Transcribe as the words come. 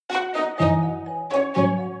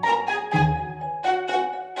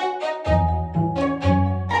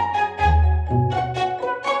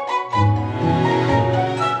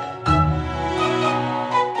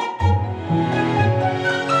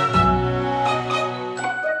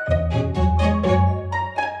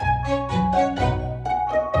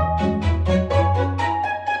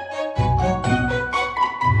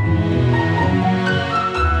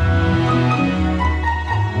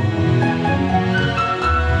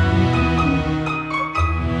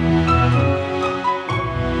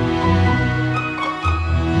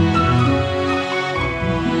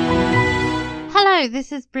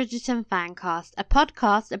this is Bridgerton Fancast, a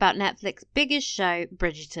podcast about Netflix's biggest show,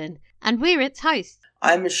 Bridgerton, and we're its hosts.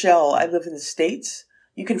 I'm Michelle. I live in the States.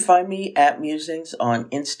 You can find me at Musings on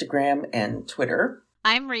Instagram and Twitter.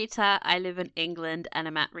 I'm Rita. I live in England, and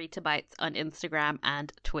I'm at Rita Bites on Instagram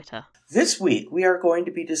and Twitter. This week, we are going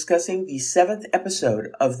to be discussing the 7th episode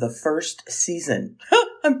of the first season.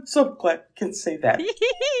 I'm so glad we can say that.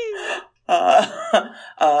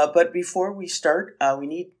 But before we start, we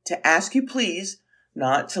need to ask you, please,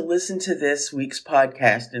 not to listen to this week's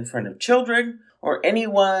podcast in front of children or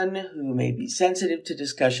anyone who may be sensitive to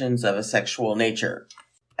discussions of a sexual nature.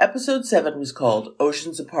 Episode 7 was called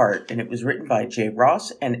Oceans Apart, and it was written by Jay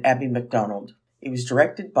Ross and Abby McDonald. It was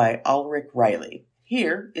directed by Ulrich Riley.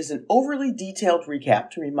 Here is an overly detailed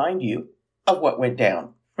recap to remind you of what went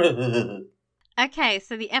down. Okay,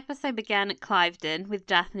 so the episode began at Cliveden with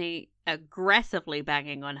Daphne aggressively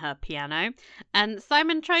banging on her piano, and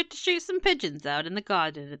Simon tried to shoot some pigeons out in the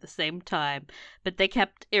garden at the same time, but they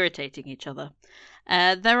kept irritating each other.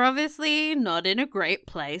 They're obviously not in a great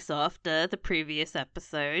place after the previous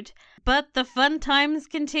episode, but the fun times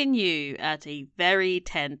continue at a very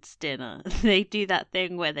tense dinner. They do that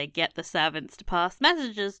thing where they get the servants to pass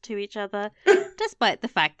messages to each other, despite the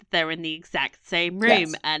fact that they're in the exact same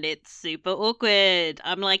room, yes. And it's super awkward.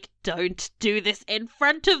 I'm like, don't do this in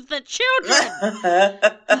front of the children!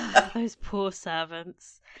 Those poor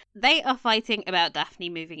servants. They are fighting about Daphne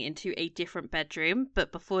moving into a different bedroom,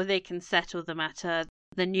 but before they can settle the matter,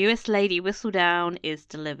 the newest Lady Whistledown is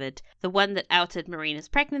delivered, the one that outed Marina's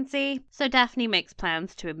pregnancy, so Daphne makes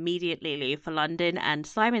plans to immediately leave for London, and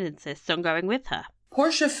Simon insists on going with her.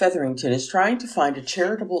 Portia Featherington is trying to find a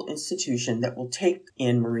charitable institution that will take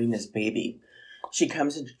in Marina's baby. She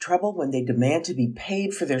comes into trouble when they demand to be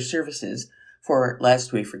paid for their services, for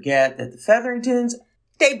lest we forget that the Featheringtons,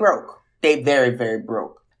 they broke. They very, very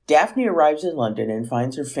broke. Daphne arrives in London and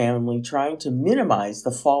finds her family trying to minimize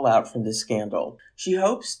the fallout from the scandal. She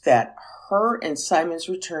hopes that her and Simon's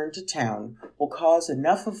return to town will cause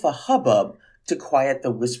enough of a hubbub to quiet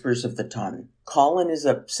the whispers of the ton. Colin is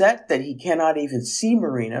upset that he cannot even see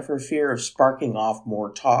Marina for fear of sparking off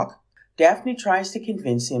more talk. Daphne tries to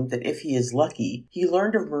convince him that if he is lucky, he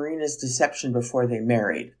learned of Marina's deception before they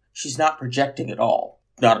married. She's not projecting at all.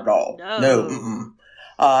 Not at all. No. Mm-mm.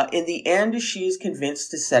 In the end, she is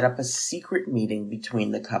convinced to set up a secret meeting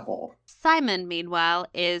between the couple. Simon, meanwhile,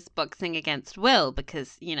 is boxing against Will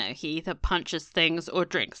because, he either punches things or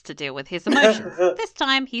drinks to deal with his emotions. This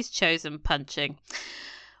time, he's chosen punching.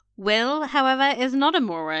 Will, however, is not a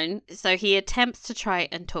moron, so he attempts to try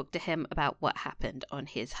and talk to him about what happened on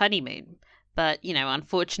his honeymoon. But,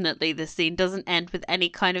 unfortunately, the scene doesn't end with any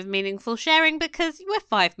kind of meaningful sharing because we're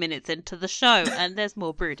 5 minutes into the show and there's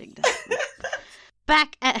more brooding to happen.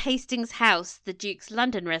 Back at Hastings House, the Duke's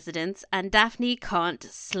London residence, and Daphne can't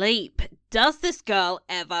sleep. Does this girl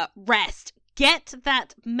ever rest? Get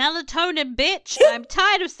that melatonin, bitch! I'm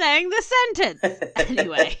tired of saying the sentence!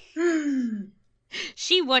 Anyway,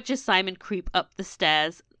 she watches Simon creep up the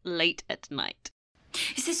stairs late at night.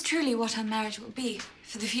 Is this truly what our marriage will be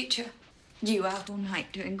for the future? You out all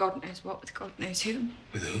night doing God knows what with God knows whom?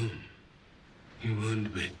 With whom? You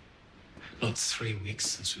won't be. Not 3 weeks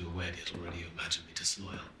since we were wed, yet already you imagine me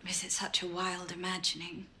disloyal. Is it such a wild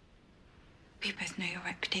imagining? We both know your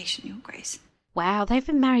reputation, Your Grace. Wow, they've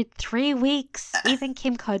been married 3 weeks. Even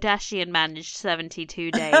Kim Kardashian managed 72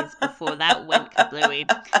 days before that went kablooey.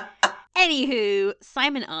 Anywho,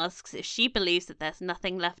 Simon asks if she believes that there's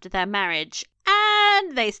nothing left of their marriage,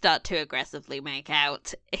 and they start to aggressively make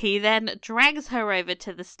out. He then drags her over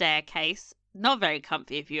to the staircase. Not very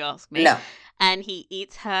comfy, if you ask me. No. And he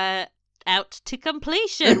eats her out to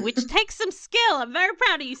completion, which takes some skill. I'm very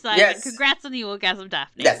proud of you, Simon. Yes. Congrats on the orgasm,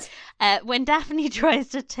 Daphne. Yes. When Daphne tries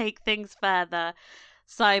to take things further,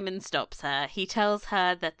 Simon stops her. He tells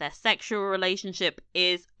her that their sexual relationship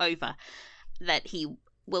is over, that he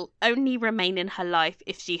will only remain in her life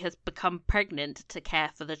if she has become pregnant to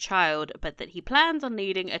care for the child, but that he plans on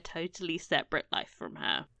leading a totally separate life from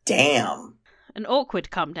her. Damn. An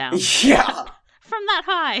awkward come down. Yeah. From that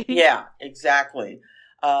high. Yeah, exactly.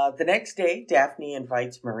 The next day, Daphne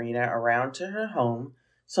invites Marina around to her home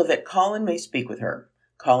so that Colin may speak with her.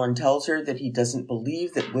 Colin tells her that he doesn't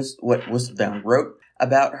believe that what Whistledown wrote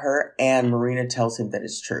about her, and Marina tells him that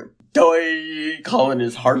it's true. Doy! Colin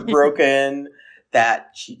is heartbroken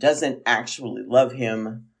that she doesn't actually love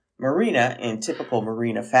him. Marina, in typical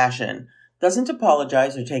Marina fashion, doesn't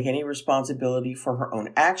apologize or take any responsibility for her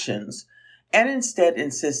own actions, and instead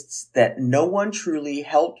insists that no one truly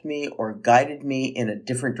helped me or guided me in a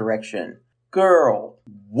different direction. Girl,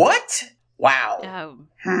 what? Wow.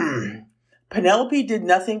 Oh. Penelope did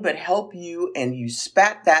nothing but help you, and you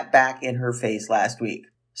spat that back in her face last week.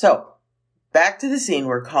 So, back to the scene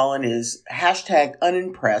where Colin is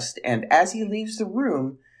 #unimpressed, and as he leaves the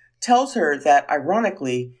room, tells her that,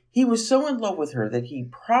 ironically, he was so in love with her that he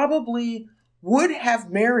probably would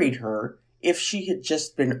have married her if she had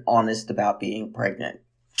just been honest about being pregnant.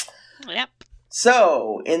 Yep.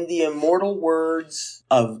 So, in the immortal words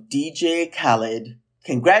of DJ Khaled,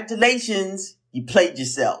 congratulations, you played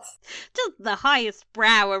yourself. Just the highest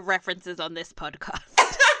brow of references on this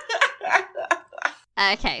podcast.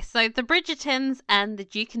 Okay, so the Bridgertons and the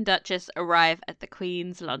Duke and Duchess arrive at the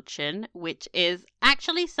Queen's luncheon, which is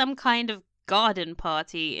actually some kind of garden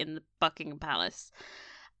party in the Buckingham Palace.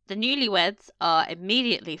 The newlyweds are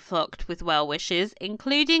immediately flocked with well wishes,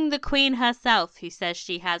 including the Queen herself, who says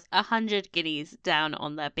she has 100 guineas down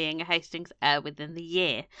on there being a Hastings heir within the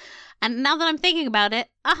year. And now that I'm thinking about it,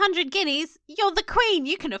 100 guineas? You're the Queen!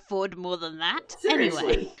 You can afford more than that.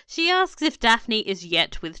 Seriously. Anyway, she asks if Daphne is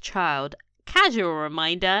yet with child. Casual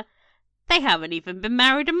reminder, they haven't even been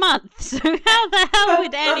married a month, so how the hell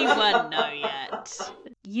would anyone know yet?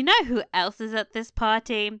 You know who else is at this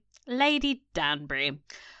party? Lady Danbury.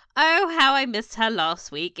 Oh, how I missed her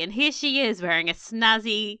last week, and here she is wearing a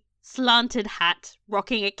snazzy, slanted hat,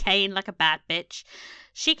 rocking a cane like a bad bitch.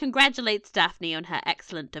 She congratulates Daphne on her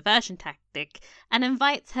excellent diversion tactic and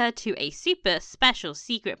invites her to a super special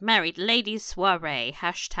secret married ladies soiree,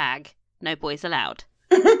 #no boys allowed.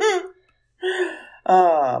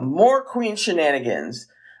 More Queen shenanigans.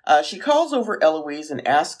 She calls over Eloise and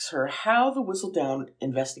asks her how the Whistledown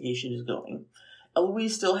investigation is going.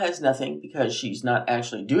 Eloise still has nothing because she's not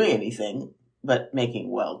actually doing anything but making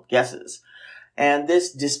wild guesses. And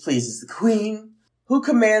this displeases the Queen, who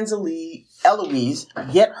commands Eloise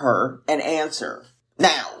get her an answer.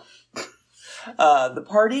 Now! The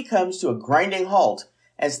party comes to a grinding halt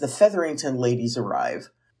as the Featherington ladies arrive.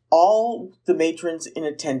 All the matrons in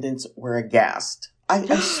attendance were aghast.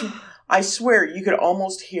 I swear you could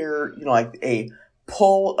almost hear, like a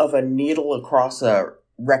pull of a needle across a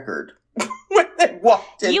record when they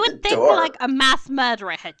walked in. You would think door. like a mass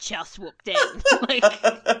murderer had just walked in.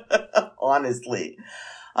 Honestly.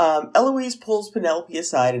 Eloise pulls Penelope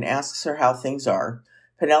aside and asks her how things are.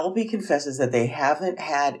 Penelope confesses that they haven't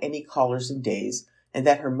had any callers in days, and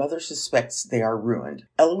that her mother suspects they are ruined.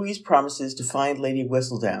 Eloise promises to find Lady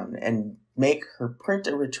Whistledown and make her print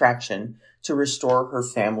a retraction to restore her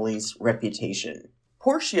family's reputation.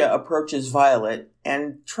 Portia approaches Violet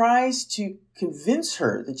and tries to convince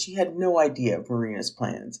her that she had no idea of Marina's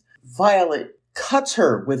plans. Violet cuts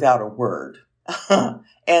her without a word,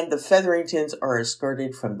 and the Featheringtons are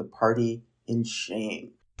escorted from the party in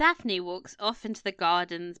shame. Daphne walks off into the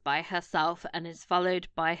gardens by herself and is followed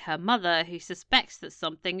by her mother, who suspects that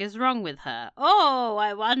something is wrong with her. Oh,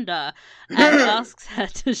 I wonder, and asks her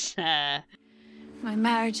to share. My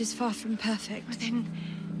marriage is far from perfect. Well,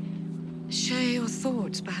 then, share your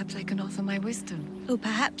thoughts. Perhaps I can offer my wisdom. Or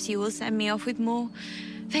perhaps you will send me off with more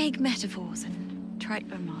vague metaphors and trite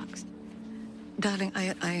remarks. Darling,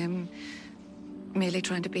 I am merely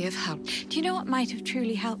trying to be of help. Do you know what might have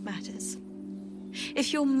truly helped matters?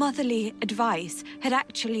 If your motherly advice had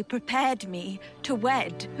actually prepared me to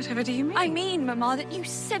wed. Whatever do you mean? I mean, Mamma, that you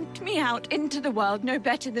sent me out into the world no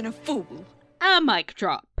better than a fool. A mic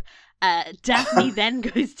drop. Daphne then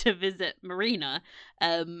goes to visit Marina.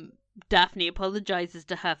 Daphne apologizes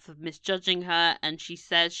to her for misjudging her, and she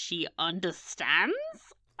says she understands?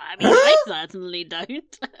 I mean, I certainly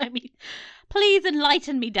don't. I mean, please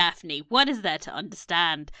enlighten me, Daphne. What is there to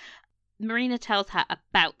understand? Marina tells her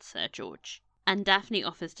about Sir George, and Daphne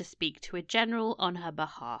offers to speak to a general on her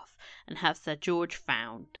behalf and have Sir George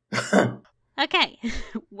found. Okay,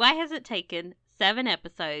 why has it taken 7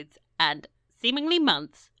 episodes and seemingly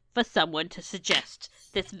months for someone to suggest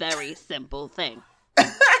this very simple thing?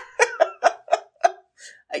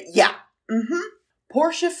 Yeah.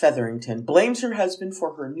 Portia Featherington blames her husband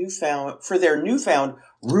for their newfound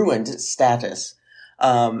ruined status.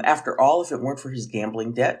 After all, if it weren't for his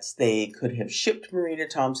gambling debts, they could have shipped Marina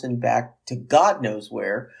Thompson back to God knows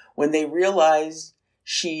where when they realized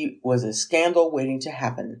she was a scandal waiting to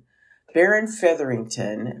happen. Baron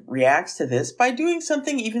Featherington reacts to this by doing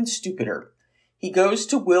something even stupider. He goes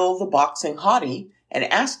to Will the boxing hottie and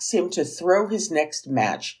asks him to throw his next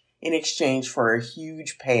match in exchange for a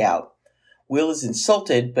huge payout. Will is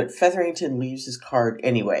insulted, but Featherington leaves his card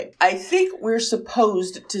anyway. I think we're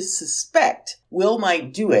supposed to suspect Will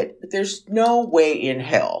might do it, but there's no way in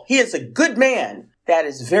hell. He is a good man. That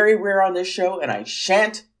is very rare on this show, and I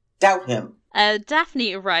shan't doubt him.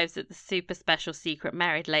 Daphne arrives at the super special secret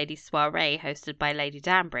married lady soiree hosted by Lady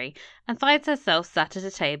Danbury and finds herself sat at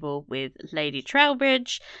a table with Lady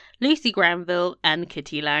Trowbridge, Lucy Granville, and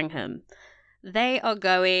Kitty Langham. They are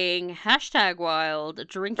going #wild,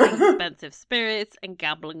 drinking expensive spirits and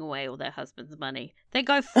gambling away all their husband's money. They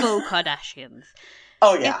go full Kardashians.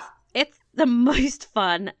 Oh, yeah. It's the most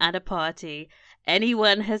fun at a party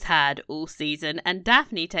anyone has had all season, and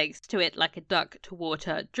Daphne takes to it like a duck to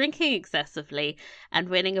water, drinking excessively and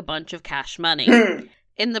winning a bunch of cash money.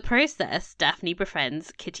 In the process, Daphne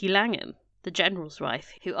befriends Kitty Langham, the general's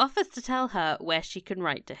wife, who offers to tell her where she can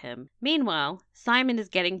write to him. Meanwhile, Simon is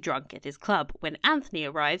getting drunk at his club when Anthony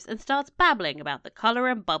arrives and starts babbling about the colour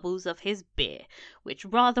and bubbles of his beer, which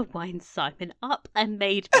rather winds Simon up and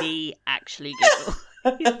made me actually giggle.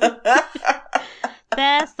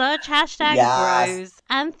 They're such bros.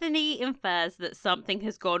 Anthony infers that something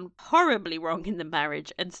has gone horribly wrong in the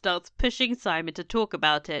marriage and starts pushing Simon to talk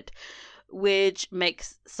about it, which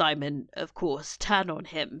makes Simon, of course, turn on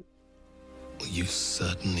him. You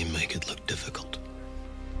certainly make it look difficult.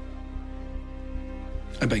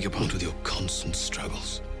 I beg your pardon. With your constant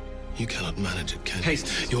struggles. You cannot manage it, can you?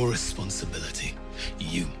 Your responsibility.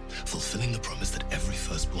 You fulfilling the promise that every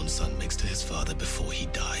firstborn son makes to his father before he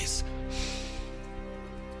dies.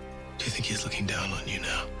 Do you think he's looking down on you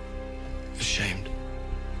now? Ashamed?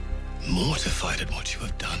 Mortified at what you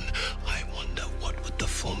have done? I wonder what would the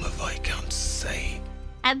former Viscount say?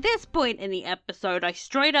 At this point in the episode, I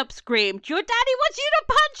straight up screamed, "Your daddy wants you to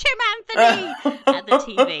punch him, Anthony!" at the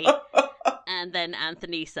TV. And then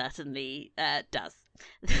Anthony certainly does.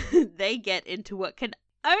 They get into what can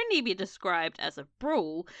only be described as a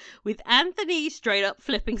brawl, with Anthony straight up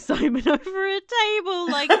flipping Simon over a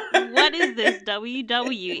table. Like, what is this,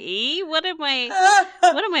 WWE? What am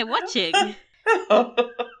I watching?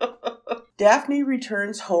 Daphne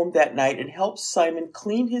returns home that night and helps Simon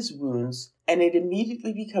clean his wounds, and it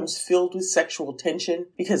immediately becomes filled with sexual tension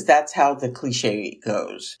because that's how the cliche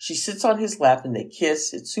goes. She sits on his lap and they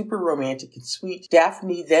kiss. It's super romantic and sweet.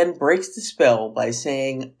 Daphne then breaks the spell by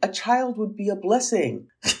saying, "A child would be a blessing."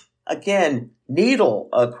 Again, needle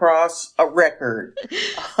across a record.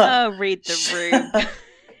 Oh, read the room.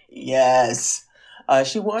 Yes.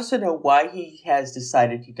 She wants to know why he has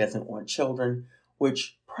decided he doesn't want children,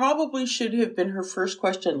 which probably should have been her first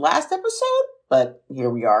question last episode, but here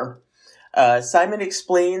we are. Simon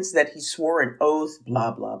explains that he swore an oath,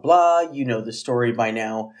 blah, blah, blah. You know the story by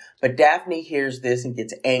now. But Daphne hears this and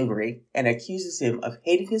gets angry and accuses him of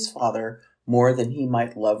hating his father more than he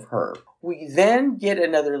might love her. We then get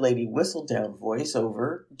another Lady Whistledown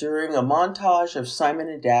voiceover during a montage of Simon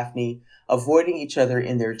and Daphne avoiding each other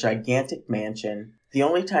in their gigantic mansion. The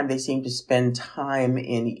only time they seem to spend time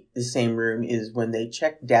in the same room is when they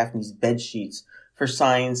check Daphne's bed sheets for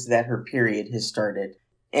signs that her period has started.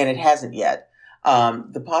 And it hasn't yet.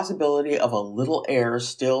 The possibility of a little heir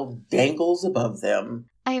still dangles above them.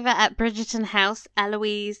 Over at Bridgerton House,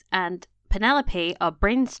 Eloise and Penelope are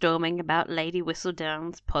brainstorming about Lady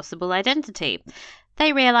Whistledown's possible identity.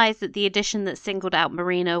 They realise that the edition that singled out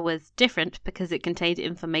Marina was different because it contained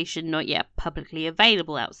information not yet publicly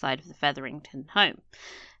available outside of the Featherington home.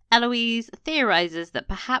 Eloise theorises that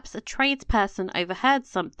perhaps a tradesperson overheard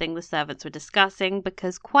something the servants were discussing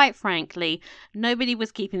because, quite frankly, nobody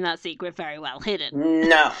was keeping that secret very well hidden.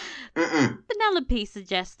 No. Penelope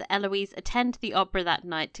suggests that Eloise attend the opera that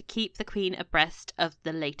night to keep the Queen abreast of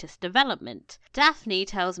the latest development. Daphne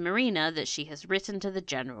tells Marina that she has written to the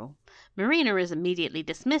General. Marina is immediately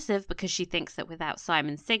dismissive because she thinks that without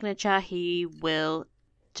Simon's signature, he will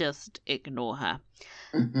just ignore her.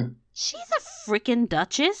 She's a freaking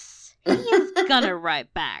duchess. He is gonna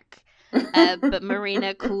write back. But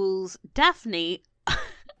Marina calls Daphne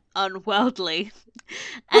unworldly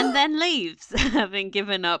and then leaves, having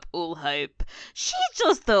given up all hope. She's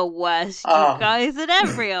just the worst, you guys, at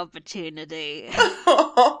every opportunity.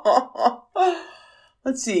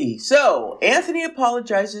 Let's see. So, Anthony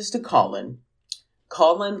apologizes to Colin.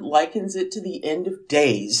 Colin likens it to the end of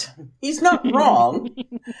days. He's not wrong.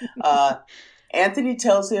 Anthony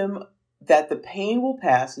tells him that the pain will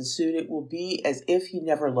pass and soon it will be as if he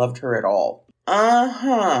never loved her at all.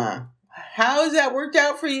 How has that worked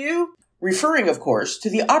out for you? Referring, of course, to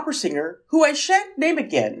the opera singer, who I shan't name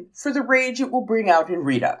again for the rage it will bring out in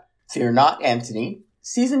Rita. Fear not, Anthony.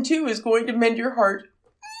 Season 2 is going to mend your heart.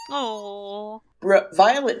 Aww.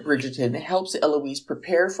 Violet Bridgerton helps Eloise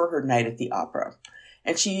prepare for her night at the opera.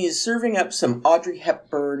 And she is serving up some Audrey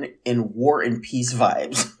Hepburn in War and Peace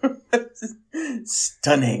vibes.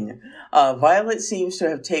 Stunning. Violet seems to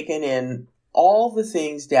have taken in all the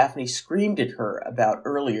things Daphne screamed at her about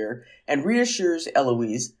earlier and reassures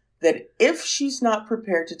Eloise that if she's not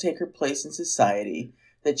prepared to take her place in society,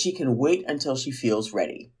 that she can wait until she feels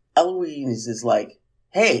ready. Eloise is like,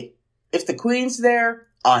 hey, if the queen's there,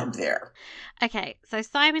 I'm there. Okay, so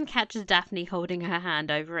Simon catches Daphne holding her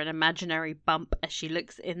hand over an imaginary bump as she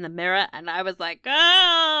looks in the mirror, and I was like,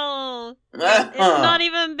 oh, it's not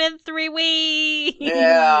even been 3 weeks.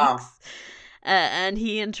 Yeah. And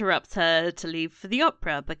he interrupts her to leave for the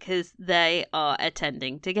opera because they are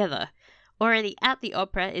attending together. Already at the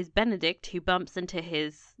opera is Benedict, who bumps into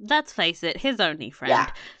his, let's face it, his only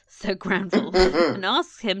friend, Sir Granville, and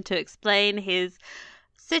asks him to explain his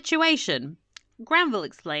situation. Granville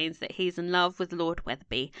explains that he's in love with Lord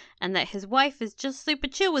Weatherby and that his wife is just super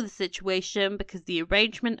chill with the situation because the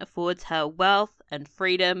arrangement affords her wealth and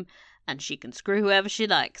freedom and she can screw whoever she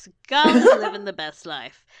likes. Girls living the best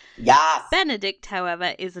life. Yes. Benedict,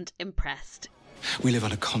 however, isn't impressed. We live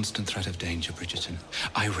on a constant threat of danger, Bridgerton.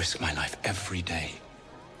 I risk my life every day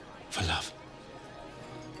for love.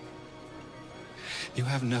 You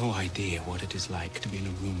have no idea what it is like to be in a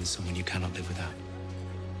room with someone you cannot live without.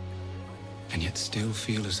 And yet still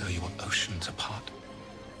feel as though you are oceans apart.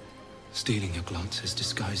 Stealing your glances,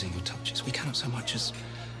 disguising your touches. We cannot so much as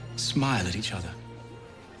smile at each other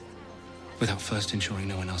without first ensuring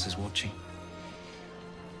no one else is watching.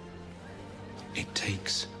 It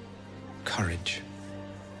takes courage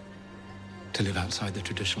to live outside the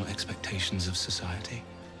traditional expectations of society.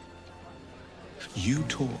 You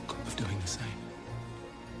talk of doing the same,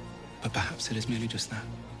 but perhaps it is merely just that.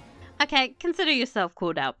 Okay, consider yourself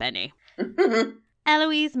called out, Benny.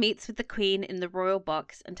 Eloise meets with the Queen in the royal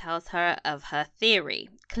box and tells her of her theory,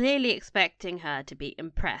 clearly expecting her to be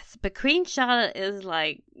impressed. But Queen Charlotte is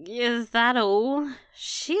like, is that all?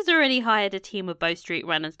 She's already hired a team of Bow Street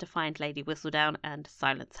runners to find Lady Whistledown and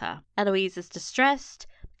silence her. Eloise is distressed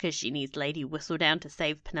because she needs Lady Whistledown to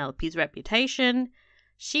save Penelope's reputation.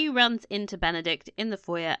 She runs into Benedict in the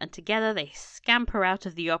foyer and together they scamper out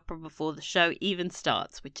of the opera before the show even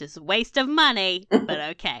starts, which is a waste of money, but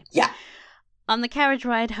okay. Yeah. On the carriage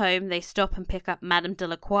ride home, they stop and pick up Madame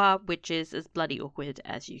Delacroix, which is as bloody awkward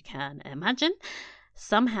as you can imagine.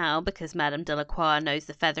 Somehow, because Madame Delacroix knows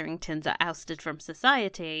the Featheringtons are ousted from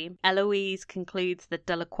society, Eloise concludes that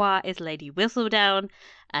Delacroix is Lady Whistledown,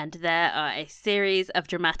 and there are a series of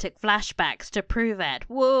dramatic flashbacks to prove it.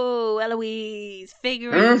 Whoa, Eloise,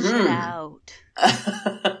 figuring shit out.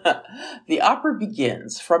 The opera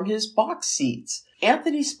begins. From his box seats,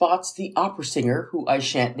 Anthony spots the opera singer, who I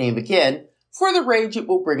shan't name again, for the rage it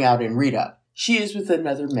will bring out in Rita. She is with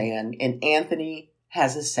another man, and Anthony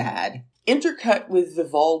has a sad. Intercut with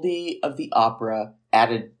Vivaldi of the opera,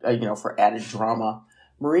 added, for added drama.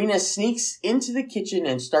 Marina sneaks into the kitchen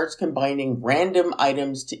and starts combining random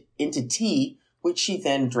items into tea, which she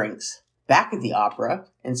then drinks. Back at the opera,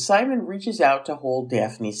 and Simon reaches out to hold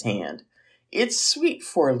Daphne's hand. It's sweet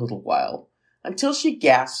for a little while, until she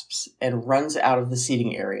gasps and runs out of the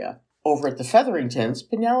seating area. Over at the Featheringtons,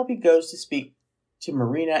 Penelope goes to speak to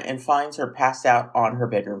Marina and finds her passed out on her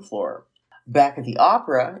bedroom floor. Back at the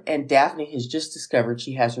opera, and Daphne has just discovered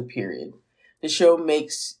she has her period. The show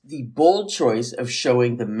makes the bold choice of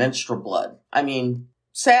showing the menstrual blood. I mean,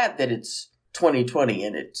 sad that it's 2020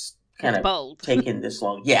 and it's kind of bold. Taken this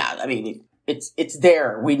long. Yeah, I mean, it's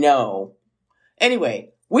there. We know.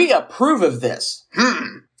 Anyway, we approve of this.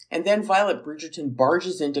 And then Violet Bridgerton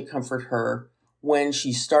barges in to comfort her when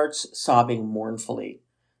she starts sobbing mournfully.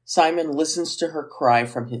 Simon listens to her cry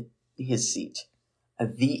from his seat.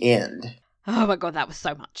 The end. Oh my god, that was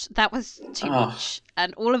so much. That was too much.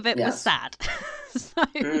 And all of it was sad.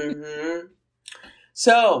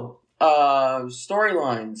 So,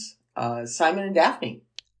 storylines. Simon and Daphne.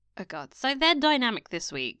 Oh god. So their dynamic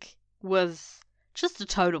this week was just a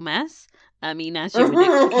total mess. I mean, as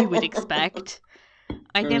you would expect.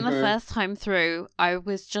 I think the first time through, I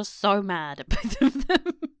was just so mad at both of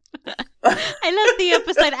them. I left the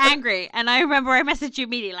episode angry, and I remember I messaged you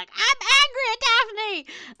immediately like, I'm angry at Daphne!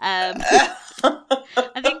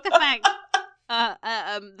 I think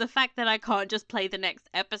the fact that I can't just play the next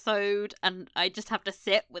episode and I just have to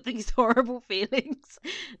sit with these horrible feelings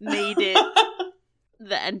made it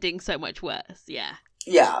the ending so much worse, yeah.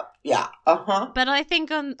 Yeah. But I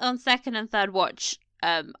think on second and third watch,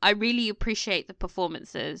 I really appreciate the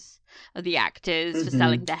performances of the actors for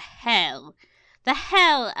selling the hell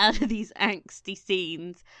out of these angsty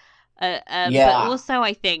scenes. But also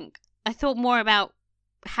I thought more about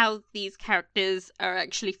how these characters are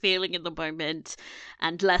actually feeling in the moment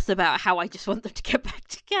and less about how I just want them to get back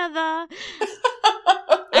together.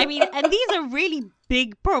 I mean, and these are really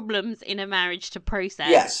big problems in a marriage to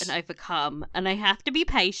process and overcome. And I have to be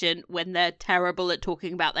patient when they're terrible at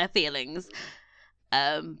talking about their feelings.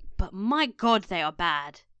 But but my God, they are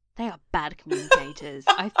bad. They are bad communicators.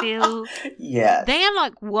 I feel Yes. they are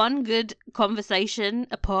like one good conversation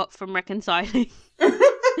apart from reconciling. They're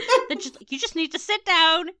just like, you just need to sit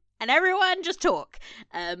down and everyone just talk.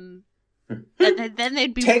 And then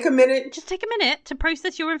they'd be Take a minute. just take a minute to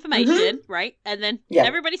process your information, right? And then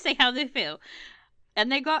everybody say how they feel.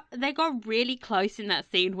 And they got really close in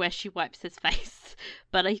that scene where she wipes his face.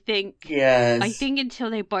 But I think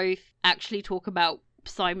until they both actually talk about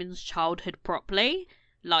Simon's childhood properly,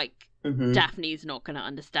 like Daphne's not going to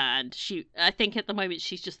understand. I think at the moment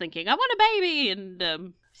she's just thinking, I want a baby,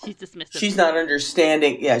 and she's dismissive. She's not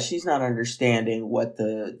understanding. Yeah, she's not understanding what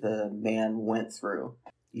the man went through,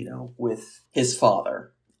 with his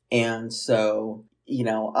father. And so,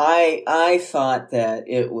 I thought that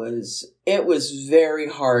it was very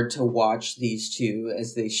hard to watch these two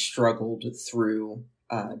as they struggled through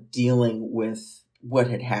dealing with what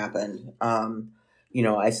had happened.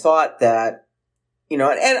 I thought that, and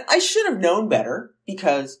I should have known better,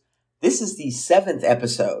 because this is the 7th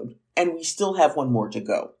episode and we still have one more to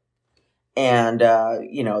go. And,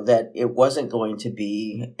 that it wasn't going to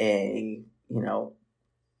be a,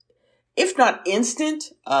 if not instant,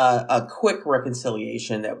 a quick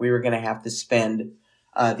reconciliation, that we were going to have to spend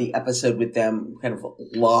the episode with them kind of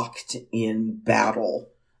locked in battle,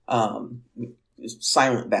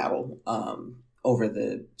 silent battle, over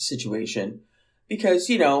the situation. Because,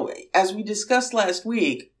 as we discussed last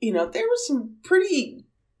week, there was some pretty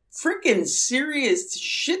freaking serious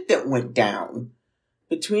shit that went down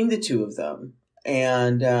between the two of them.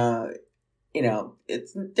 And,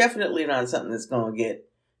 it's definitely not something that's going to get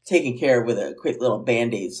taken care of with a quick little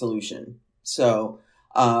Band-Aid solution. So,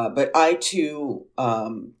 but I too,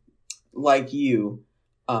 like you,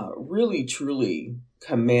 really truly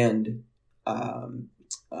commend the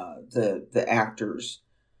actors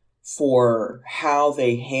for how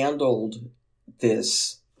they handled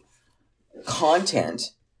this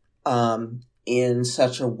content in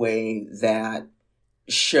such a way that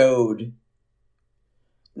showed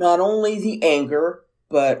not only the anger,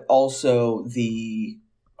 but also the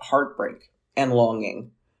heartbreak and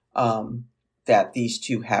longing that these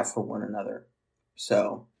two have for one another.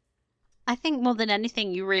 So I think more than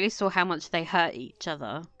anything, you really saw how much they hurt each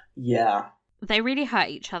other. Yeah. They really hurt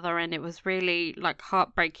each other, and it was really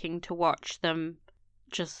heartbreaking to watch them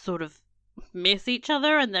just sort of miss each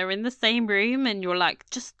other, and they're in the same room and you're like,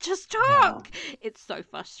 just talk. Yeah. It's so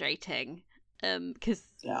frustrating because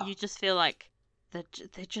you just feel like they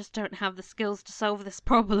just don't have the skills to solve this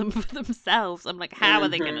problem for themselves. I'm like, how are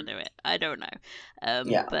they going to do it? I don't know.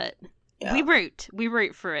 But we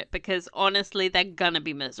root for it, because honestly, they're going to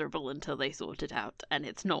be miserable until they sort it out, and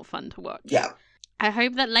it's not fun to watch. Yeah. I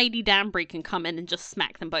hope that Lady Danbury can come in and just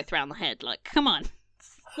smack them both around the head. Like, come on.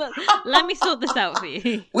 Let me sort this out for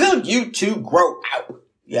you. Will you two grow out?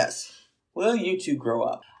 Yes. Will you two grow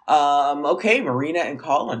up? Okay, Marina and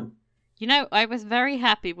Colin. I was very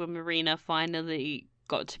happy when Marina finally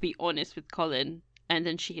got to be honest with Colin, and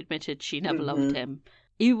then she admitted she never loved him.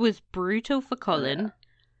 It was brutal for Colin,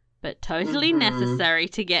 but totally necessary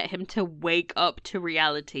to get him to wake up to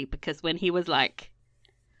reality, because when he was like,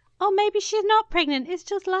 oh, maybe she's not pregnant, it's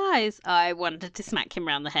just lies, I wanted to smack him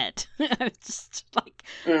around the head. I was just like,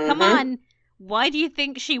 come on, why do you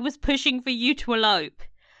think she was pushing for you to elope?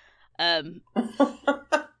 Come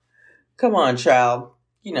on, child.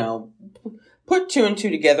 Put 2 and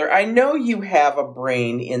 2 together. I know you have a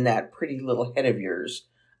brain in that pretty little head of yours.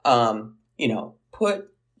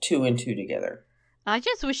 Put 2 and 2 together. I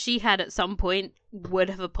just wish she had at some point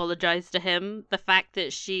would have apologized to him. The fact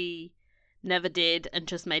that she never did and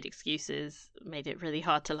just made excuses made it really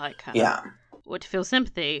hard to like her. Yeah. Or to feel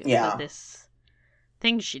sympathy for this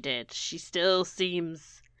thing she did. She still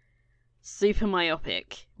seems super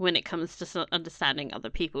myopic when it comes to understanding other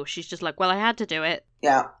people. She's just like, well, I had to do it.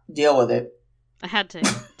 Yeah, deal with it. I had to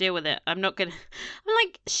deal with it. I'm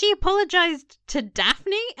like, she apologized to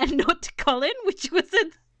Daphne and not to Colin, which was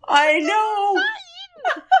I know.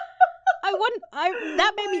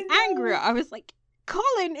 That made me angry. I was like,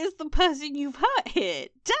 Colin is the person you've hurt here.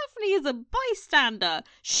 Daphne is a bystander.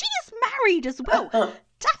 She is married as well.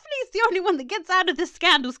 Daphne is the only one that gets out of this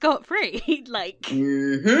scandal scot-free. It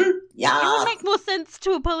would make more sense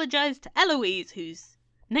to apologize to Eloise, whose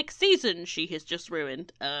next season she has just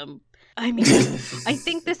ruined. I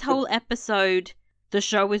think this whole episode, the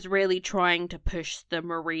show is really trying to push the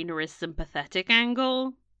Marina is sympathetic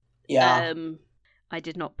angle. Yeah. I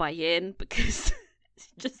did not buy in, because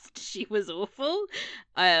she was awful.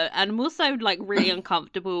 And I'm also really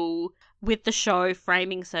uncomfortable with the show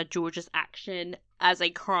framing Sir George's action as a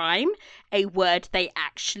crime, a word they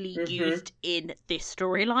actually used in this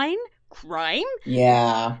storyline, crime.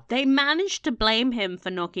 Yeah. They managed to blame him for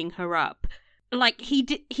knocking her up. Like, he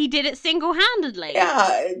did it single-handedly.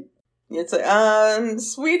 Yeah. It's like,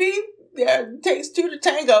 sweetie, yeah, it takes two to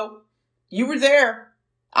tango. You were there.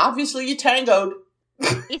 Obviously, you tangoed.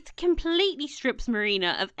 It completely strips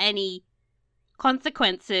Marina of any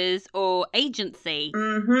consequences or agency.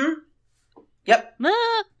 Mm-hmm. Yep.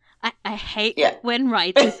 I hate when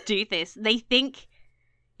writers do this. They think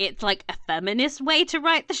it's like a feminist way to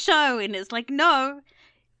write the show, and it's like, no,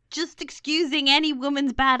 just excusing any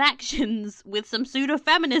woman's bad actions with some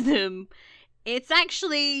pseudo-feminism. It's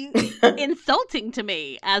actually insulting to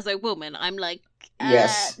me as a woman. I'm like,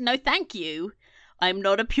 yes. No thank you. I'm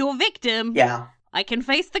not a pure victim. Yeah. I can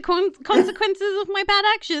face the consequences of my bad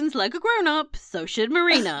actions like a grown-up. So should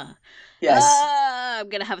Marina. Yes. I'm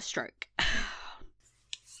gonna have a stroke.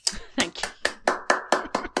 Thank you.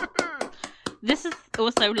 This is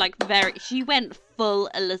also like she went full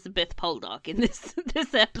Elizabeth Poldark in this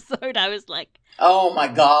episode. I was like, oh my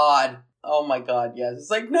god, yes.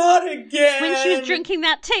 It's like, not again. When she was drinking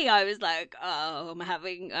that tea, I was like, oh, I'm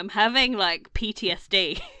having like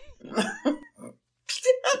PTSD.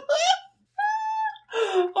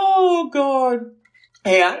 Oh god.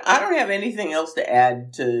 Hey, I don't have anything else to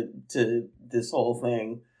add to this whole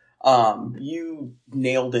thing. You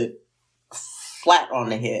nailed it flat on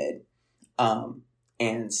the head.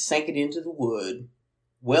 And sank it into the wood.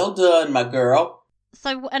 Well done, my girl.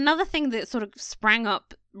 So another thing that sort of sprang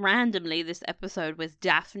up randomly this episode was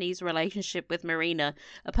Daphne's relationship with Marina,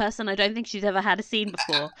 a person I don't think she's ever had a scene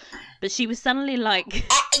before. But she was suddenly like,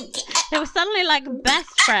 they were suddenly like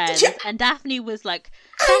best friends, and Daphne was like,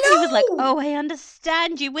 oh, I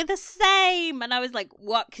understand you, we're the same. And I was like,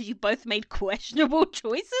 what? Because you both made questionable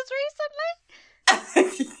choices recently?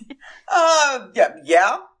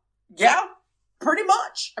 Yeah, pretty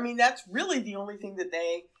much. I mean, that's really the only thing that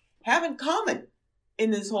they have in common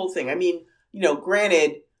in this whole thing. I mean,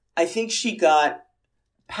 granted, I think she got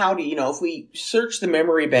pouty. If we search the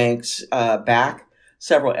memory banks back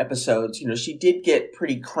several episodes, she did get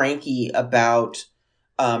pretty cranky about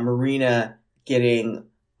Marina getting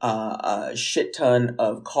a shit ton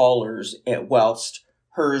of callers whilst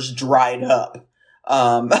hers dried up.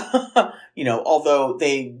 Although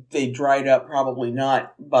they dried up probably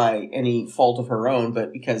not by any fault of her own,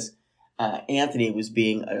 but because Anthony was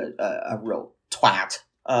being a real twat.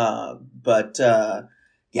 But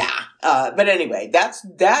anyway,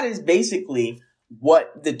 that is basically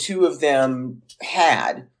what the two of them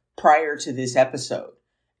had prior to this episode.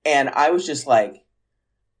 And I was just like,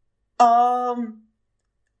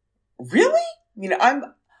 really?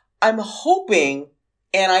 I'm hoping,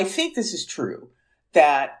 and I think this is true,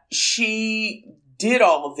 that she did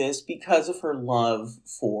all of this because of her love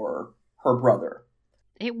for her brother.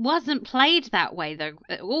 It wasn't played that way, though,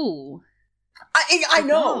 at all. I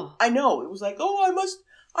know. It was like,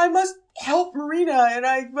 I must help Marina, and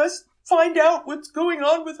I must find out what's going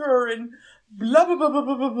on with her, and blah, blah, blah, blah,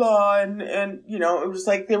 blah, blah, blah. And it was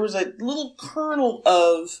like there was a little kernel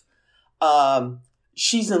of,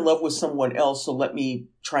 she's in love with someone else, so let me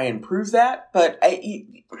try and prove that. But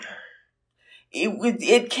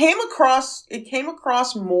it came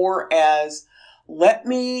across more as, let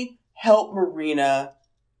me help Marina,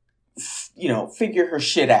 figure her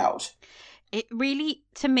shit out. It really,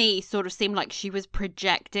 to me, sort of seemed like she was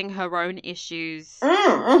projecting her own issues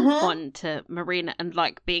onto Marina, and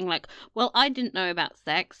like being like, well, I didn't know about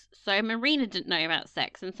sex, so Marina didn't know about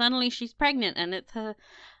sex, and suddenly she's pregnant, and it's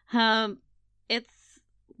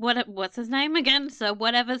what's his name again? So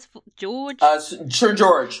whatever's George. Sir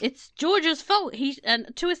George. It's George's fault.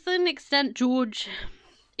 And to a certain extent, George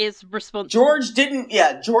is responsible. George didn't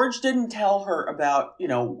tell her about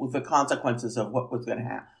the consequences of what was going to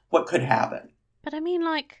happen, what could happen. But I mean,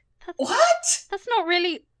 like, that's not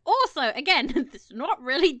really. Also, again, it's not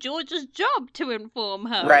really George's job to inform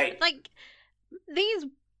her. Right. Like, these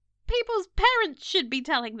people's parents should be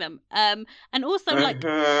telling them. And also, like,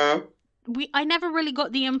 I never really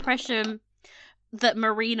got the impression that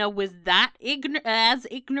Marina was that as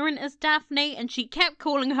ignorant as Daphne, and she kept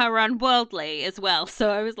calling her unworldly as well. So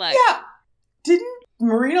I was like, yeah, didn't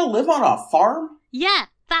Marina live on a farm? Yeah,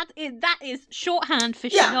 that is shorthand for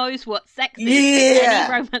she knows what sex is in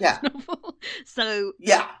any romance novel. So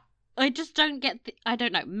yeah, I just don't get. I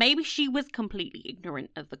don't know. Maybe she was completely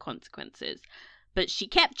ignorant of the consequences, but she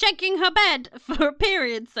kept checking her bed for a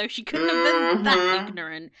period, so she couldn't have been that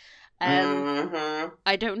ignorant.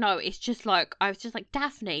 I don't know. It's just like, I was just like,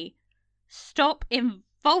 Daphne, stop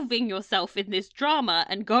involving yourself in this drama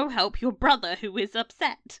and go help your brother who is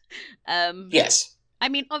upset. Yes. I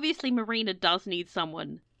mean, obviously Marina does need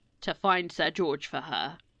someone to find Sir George for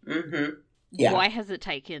her. Mm-hmm. Yeah. Why has it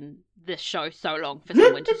taken this show so long for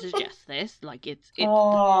someone to suggest this? Like, it's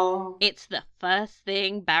the first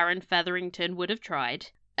thing Baron Featherington would have tried.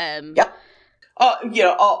 Yep.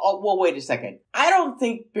 Well, wait a second. I don't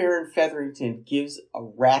think Baron Featherington gives a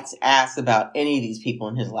rat's ass about any of these people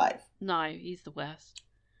in his life. No, he's the worst.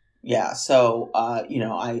 Yeah, so,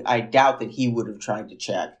 I doubt that he would have tried to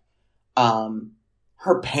check.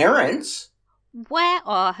 Her parents? Where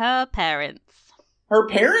are her parents? Her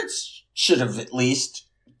parents should have at least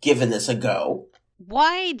given this a go.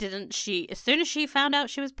 Why didn't she, as soon as she found out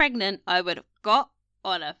she was pregnant, I would have got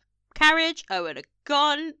on a carriage, I would have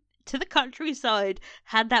gone to the countryside,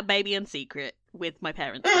 had that baby in secret with my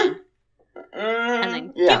parents then. And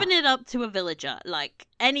then given it up to a villager, like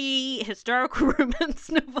any historical romance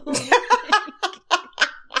novel.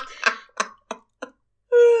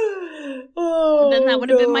 And then that would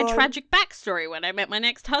have been my tragic backstory when I met my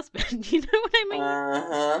next husband. You know what I mean?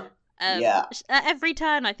 Uh-huh. Yeah. At every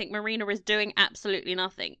turn, I think Marina is doing absolutely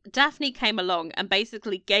nothing. Daphne came along and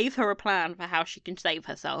basically gave her a plan for how she can save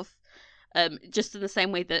herself. Just in the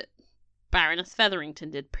same way that Baroness Featherington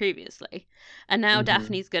did previously. And now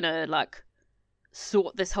Daphne's gonna, like,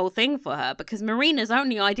 sort this whole thing for her, because Marina's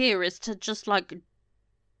only idea is to just, like,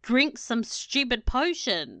 drink some stupid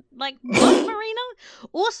potion. Like, what, Marina?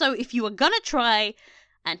 Also, if you were gonna try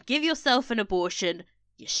and give yourself an abortion,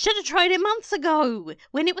 you should have tried it months ago,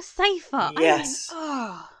 when it was safer. Yes.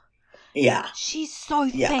 Yeah. She's so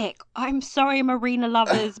thick. I'm sorry, Marina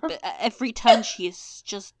lovers, but at every turn she is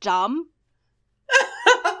just dumb.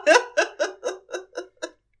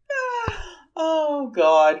 Oh,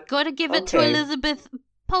 God. Gotta give it to Elizabeth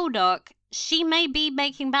Poldark. She may be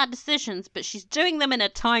making bad decisions, but she's doing them in a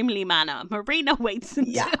timely manner. Marina waits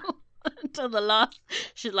until the last.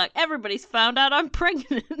 She's like, everybody's found out I'm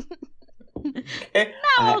pregnant.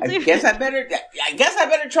 I guess I better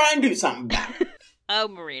try and do something about it. Oh,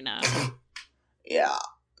 Marina. Yeah.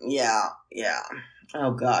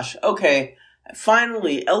 Oh, gosh. Okay.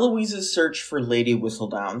 Finally, Eloise's search for Lady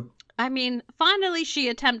Whistledown. I mean, finally she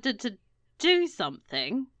attempted to do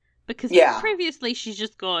something, because previously she's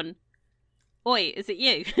just gone, "Oi, is it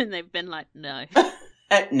you?" And they've been like, "No."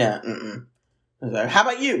 No. How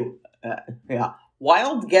about you? Yeah.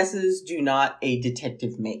 Wild guesses do not a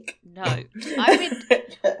detective make. No.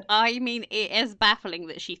 I mean, it is baffling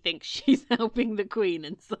that she thinks she's helping the Queen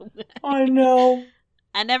in some way. I know.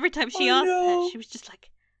 And every time she asked her, she was just like,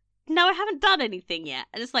 "No, I haven't done anything yet."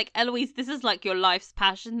 And it's like, Eloise, this is like your life's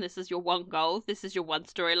passion. This is your one goal. This is your one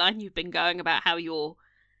storyline. You've been going about how you're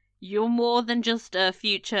more than just a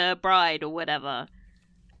future bride or whatever.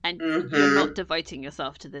 And you're not devoting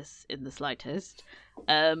yourself to this in the slightest.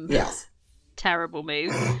 Yes. Terrible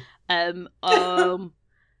move. And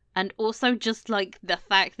also just like the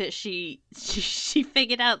fact that she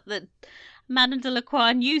figured out that Madame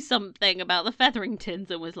Delacroix knew something about the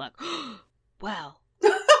Featheringtons and was like, well,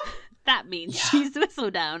 that means she's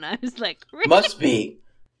Whistledown. I was like, really? Must be.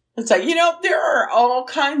 It's like, there are all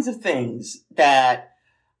kinds of things that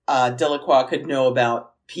Delacroix could know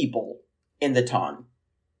about people in the Ton.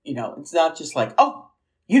 It's not just like, oh,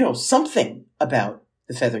 you know something about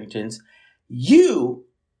the Featheringtons. You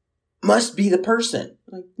must be the person.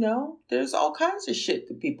 Like, no, there's all kinds of shit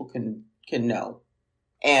that people can know.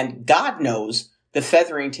 And God knows the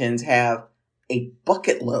Featheringtons have a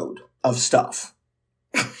bucket load of stuff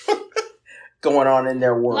going on in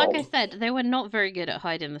their world. Like I said, they were not very good at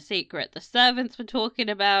hiding the secret. The servants were talking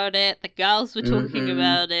about it. The girls were talking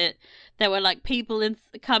about it. There were like people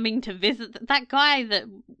coming to visit. That guy that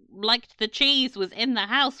liked the cheese was in the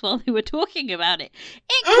house while they were talking about it.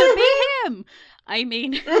 It could be him. I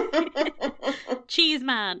mean, Cheese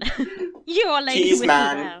Man, you're Lady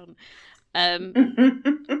Whistledown.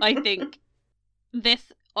 I think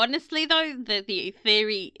this. Honestly, though, the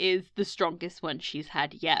theory is the strongest one she's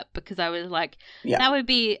had yet, because I was like, that would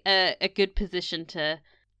be a good position to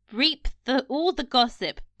reap all the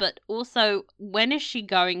gossip, but also, when is she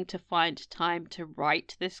going to find time to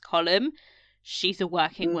write this column? She's a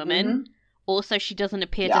working woman. Also, she doesn't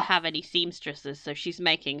appear to have any seamstresses, so she's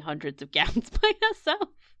making hundreds of gowns by herself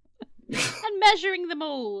and measuring them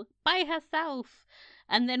all by herself,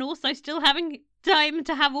 and then also still having time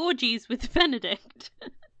to have orgies with Benedict.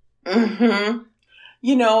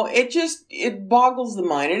 It boggles the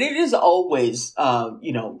mind, and it has always,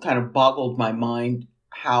 kind of boggled my mind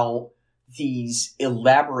how these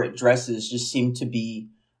elaborate dresses just seem to be,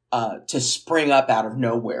 to spring up out of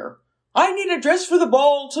nowhere. I need a dress for the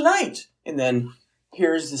ball tonight. And then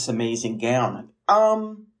here's this amazing gown.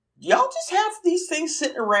 Y'all just have these things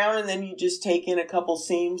sitting around and then you just take in a couple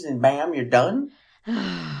seams and bam, you're done?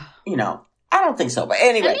 You know, I don't think so. But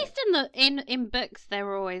anyway. At least in books, they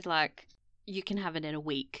were always like, you can have it in a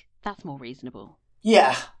week. That's more reasonable.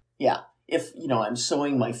 Yeah. If, I'm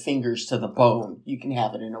sewing my fingers to the bone, you can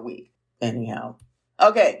have it in a week. Anyhow.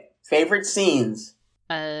 Okay, favorite scenes.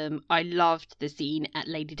 I loved the scene at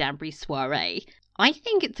Lady Danbury's soiree. I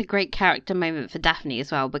think it's a great character moment for Daphne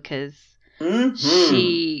as well, because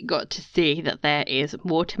she got to see that there is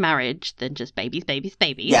more to marriage than just babies.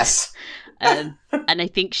 Yes. And I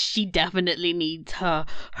think she definitely needs her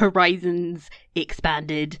horizons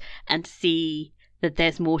expanded and to see that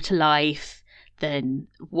there's more to life than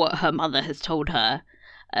what her mother has told her.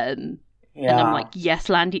 And I'm like, yes,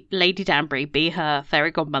 Lady Danbury, be her fairy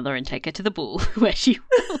godmother and take her to the ball where she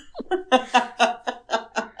will.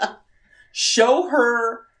 Show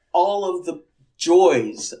her all of the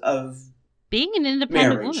joys of being an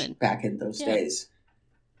independent marriage woman back in those days.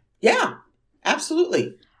 Yeah,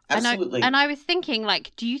 absolutely. Absolutely. And I was thinking,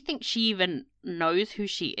 like, do you think she even knows who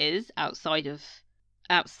she is outside of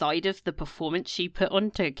the performance she put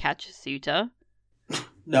on to catch a suitor?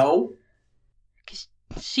 No. Because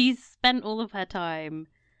she's spent all of her time,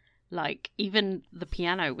 like, even the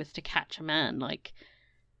piano was to catch a man. Like,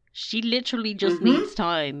 she literally just needs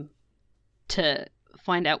time to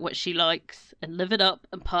find out what she likes and live it up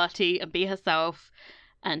and party and be herself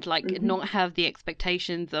and, like, not have the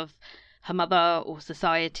expectations of her mother or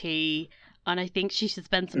society. And I think she should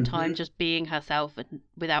spend some time just being herself and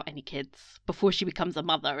without any kids before she becomes a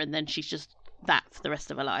mother, and then she's just that for the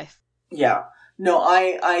rest of her life. Yeah. No,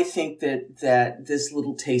 I think that this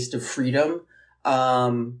little taste of freedom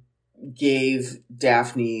gave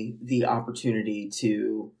Daphne the opportunity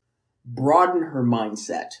to broaden her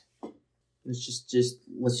mindset. Let's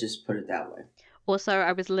just put it that way. Also,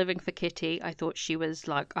 I was living for Kitty. I thought she was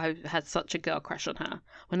like, I had such a girl crush on her.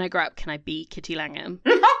 When I grow up, can I be Kitty Langham?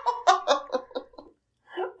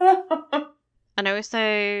 And I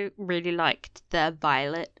also really liked the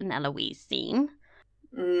Violet and Eloise scene.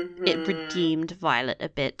 It redeemed Violet a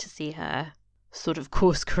bit to see her sort of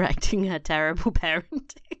course correcting her terrible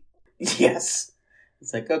parenting. Yes.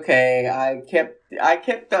 It's like, okay, I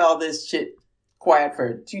kept all this shit quiet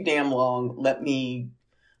for too damn long. Let me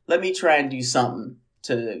try and do something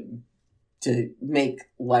to make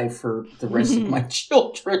life for the rest of my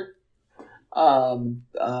children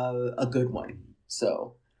a good one.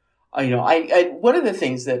 So, I one of the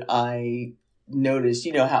things that I noticed,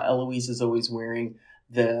 how Eloise is always wearing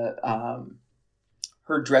the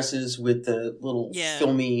her dresses with the little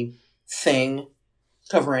filmy thing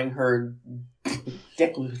covering her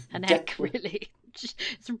neck, really.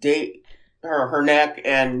 Her neck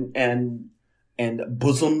and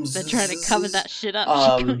bosoms. They're trying to cover that shit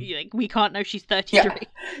up. We can't know she's 33.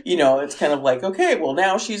 Yeah. It's kind of like, okay, well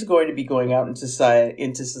now she's going to be going out into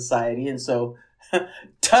society, and so,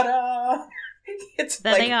 ta-da! It's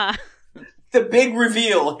there like they are. The big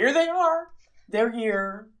reveal. Here they are. They're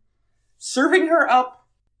here, serving her up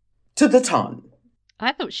to the ton.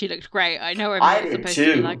 I thought she looked great. I know I'm I not did supposed too.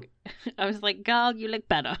 to be like. I was like, girl, you look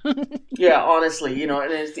better. Yeah, honestly,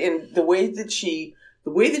 and the way that she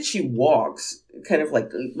walks, kind of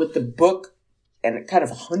like with the book and kind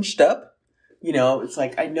of hunched up, it's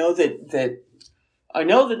like I know that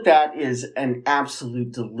is an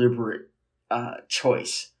absolute deliberate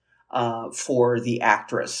choice for the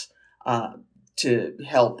actress to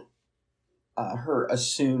help her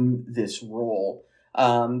assume this role.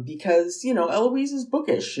 Because, Eloise is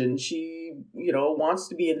bookish and she, wants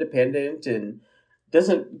to be independent and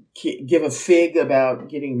doesn't give a fig about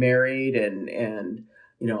getting married and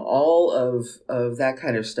all of that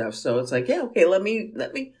kind of stuff. So it's like, yeah, okay, let me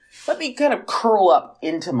kind of curl up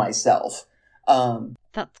into myself.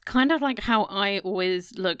 That's kind of like how I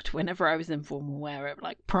always looked whenever I was in formal wear at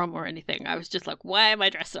like prom or anything. I was just like, why am I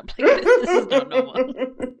dressed up like this? This is not normal.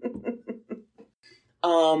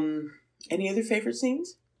 Any other favorite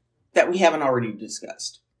scenes that we haven't already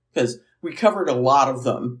discussed? Because we covered a lot of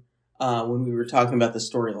them when we were talking about the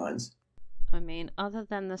storylines. I mean, other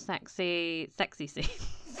than the sexy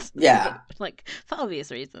scenes. Yeah. Like, for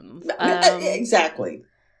obvious reasons. Exactly.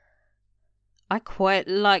 I quite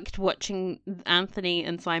liked watching Anthony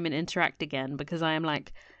and Simon interact again because I am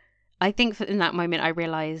like, I think in that moment I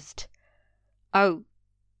realised, oh,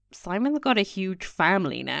 Simon's got a huge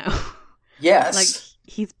family now. Yes. Like,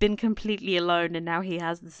 he's been completely alone and now he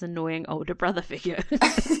has this annoying older brother figure.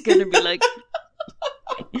 It's going to be like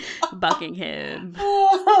bugging him.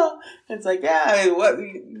 It's like, yeah,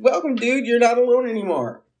 welcome, dude. You're not alone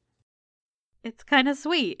anymore. It's kind of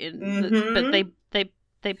sweet. But they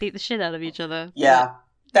they beat the shit out of each other. Yeah,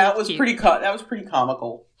 that was cute. pretty. That was pretty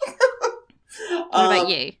comical. What about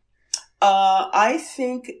you? I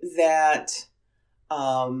think that,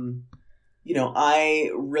 I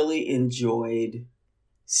really enjoyed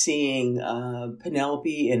seeing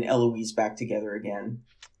Penelope and Eloise back together again.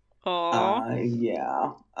 Aww.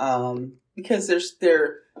 Yeah. Because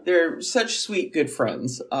they're such sweet, good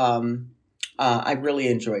friends. I really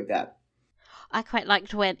enjoyed that. I quite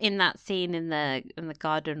liked when in that scene in the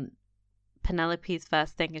garden, Penelope's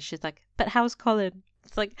first thing is she's like, "But how's Colin?"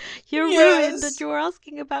 It's like, you're ruined that you were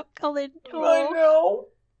asking about Colin. I know.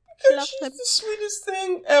 Because she's the sweetest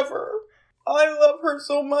thing ever. I love her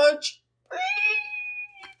so much.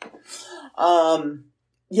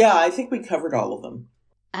 Yeah, I think we covered all of them.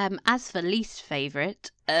 As for least favourite,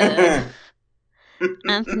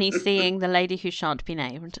 Anthony seeing the lady who shan't be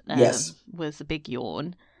named yes. was a big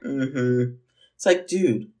yawn. Mm-hmm. It's like,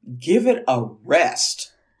 dude, give it a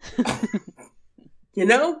rest. Give it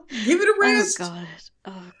a rest.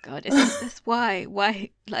 Oh god, is this why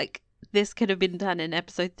like this could have been done in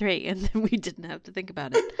episode 3 and then we didn't have to think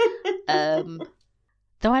about it.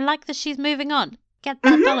 Though I like that she's moving on. Get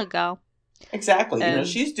that dollar, girl. Exactly.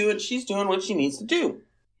 She's doing what she needs to do.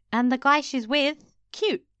 And the guy she's with,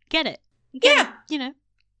 cute. Get it. Go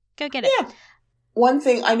get it. Yeah. One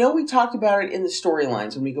thing, I know we talked about it in the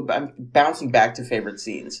storylines when we go bouncing back to favorite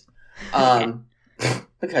scenes.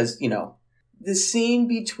 Because, the scene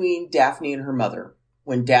between Daphne and her mother,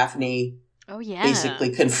 when Daphne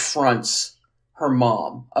basically confronts her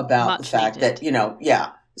mom about the fact that,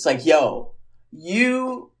 it's like, yo,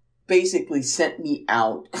 you basically sent me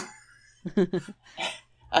out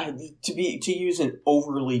to use an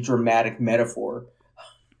overly dramatic metaphor,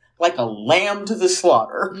 like a lamb to the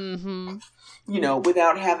slaughter,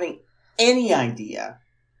 without having any idea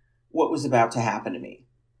what was about to happen to me.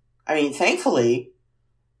 I mean, thankfully,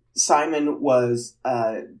 Simon was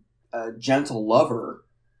a gentle lover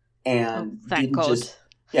and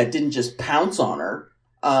didn't just pounce on her.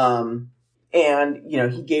 And,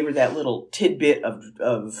 he gave her that little tidbit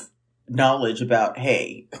of knowledge about,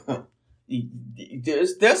 hey,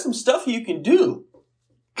 there's some stuff you can do.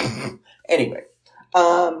 Anyway.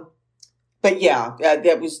 But yeah,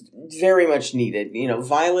 that was very much needed.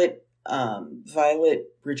 Violet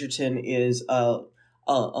Bridgerton is a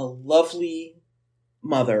lovely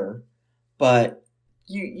mother, but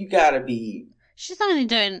you gotta be.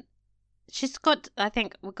 I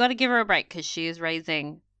think we've got to give her a break because she is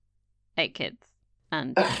raising 8 kids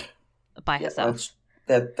and by herself.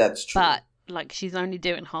 That's true. But she's only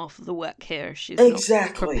doing half of the work here. She's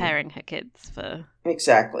not preparing her kids for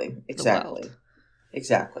exactly. The world.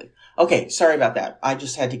 Exactly. Okay, sorry about that. I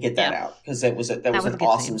just had to get that out because that was an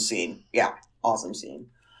awesome scene. Yeah, awesome scene.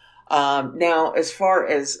 Now, as far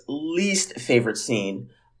as least favorite scene,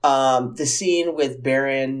 the scene with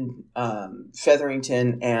Baron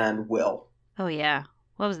Featherington and Will. Oh yeah,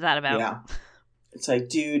 what was that about? Yeah, it's like,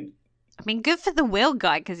 dude. I mean, good for the Will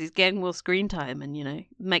guy because he's getting more screen time and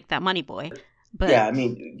make that money, boy. But yeah, I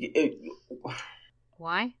mean,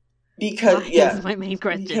 why? Because that's my main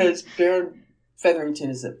question. Because Baron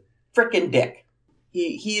Featherington is a frickin' dick.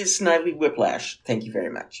 He is Snively Whiplash. Thank you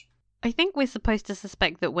very much. I think we're supposed to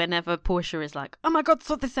suspect that whenever Portia is like, "Oh my god,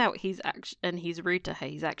 sort this out," he's rude to her.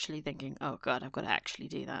 He's actually thinking, "Oh god, I've got to actually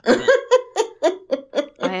do that."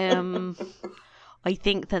 I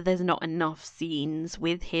think that there's not enough scenes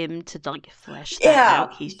with him to flesh that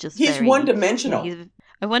out. He's one-dimensional.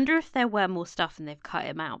 I wonder if there were more stuff and they've cut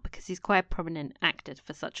him out because he's quite a prominent actor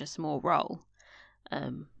for such a small role.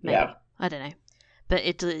 Maybe. Yeah. I don't know. But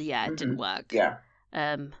it didn't work. Yeah.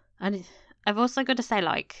 And I've also got to say,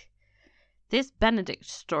 this Benedict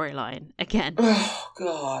storyline, again. Oh,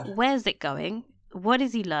 God. Where's it going? What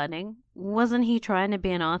is he learning? Wasn't he trying to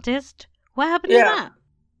be an artist? What happened to that?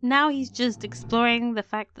 Now he's just exploring the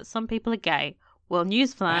fact that some people are gay. Well,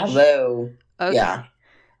 newsflash. Hello. Okay. Yeah.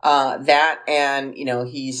 That and,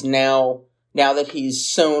 he's now that he's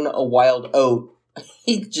sown a wild oat,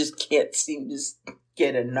 he just can't seem to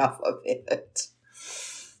get enough of it.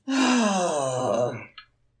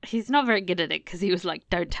 He's not very good at it because he was like,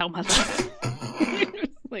 "Don't tell my life."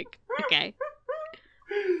 Okay.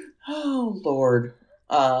 Oh, Lord.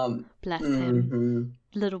 Bless him.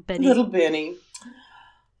 Little Benny.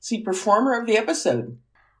 See, performer of the episode.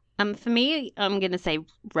 For me, I'm going to say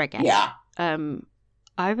Regesh. Yeah.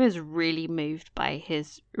 I was really moved by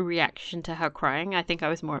his reaction to her crying. I think I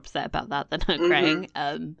was more upset about that than her crying.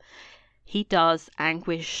 He does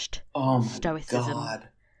anguished stoicism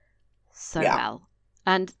so well.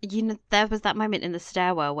 And, there was that moment in the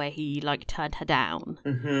stairwell where he, turned her down.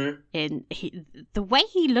 Mm-hmm. The way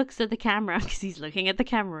he looks at the camera, because he's looking at the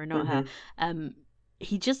camera, not her,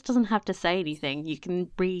 he just doesn't have to say anything. You can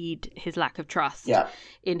read his lack of trust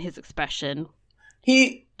in his expression.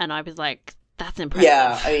 And I was like, that's impressive.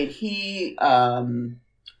 Yeah, I mean,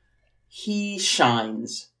 he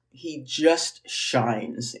shines. He just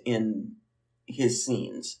shines in his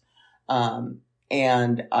scenes.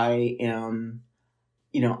 And I am,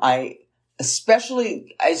 I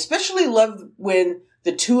especially love when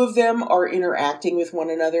the two of them are interacting with one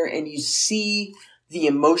another and you see the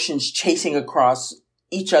emotions chasing across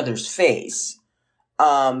each other's face.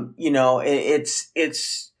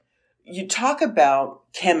 It's, you talk about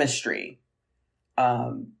chemistry,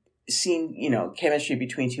 seeing, chemistry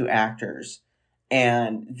between two actors,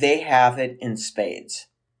 and they have it in spades.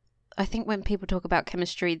 I think when people talk about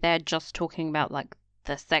chemistry, they're just talking about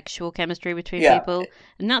the sexual chemistry between people,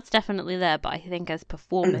 and that's definitely there. But I think as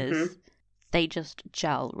performers, they just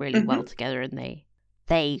gel really well together, and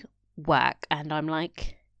they work. And I'm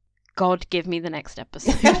like, God, give me the next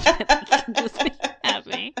episode. I can just be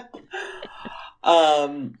happy.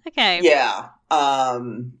 Okay. Yeah.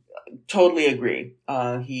 Totally agree.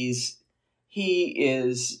 He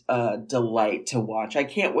is a delight to watch. I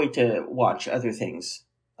can't wait to watch other things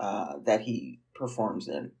that he performs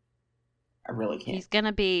in. I really can't. He's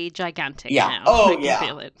gonna be gigantic. Yeah. Now. Oh, I can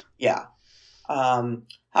feel it. Yeah. How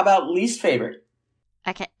about least favorite?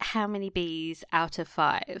 Okay. How many B's out of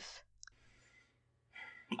 5?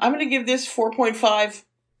 I'm gonna give this 4.5.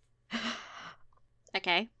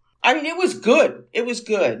 Okay. I mean, it was good. It was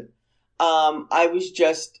good. I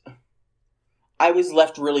was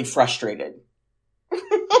left really frustrated.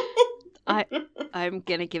 I'm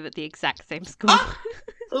gonna give it the exact same score.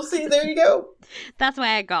 We'll see. There you go. That's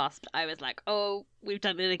why I gasped. I was like, "Oh, we've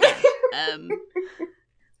done it again."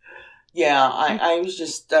 Yeah, I was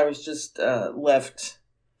just left.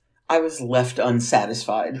 I was left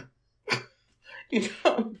unsatisfied.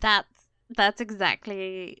 That's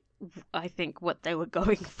exactly, I think, what they were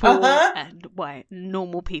going for, and why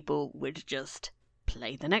normal people would just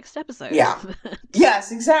play the next episode. Yeah.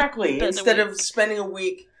 Yes, exactly. Instead of spending a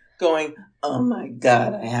week going, oh my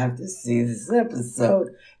God, I have to see this episode.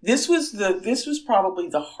 This was probably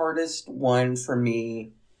the hardest one for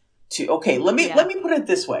me to, okay, let me put it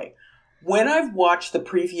this way. When I've watched the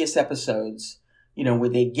previous episodes, where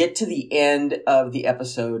they get to the end of the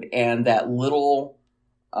episode and that little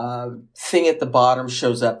thing at the bottom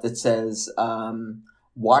shows up that says,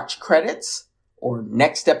 watch credits or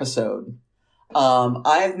next episode.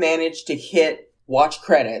 I've managed to hit watch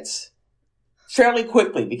credits fairly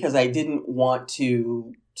quickly because I didn't want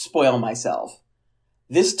to spoil myself.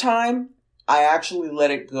 This time, I actually let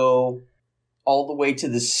it go all the way to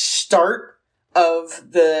the start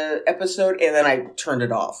of the episode, and then I turned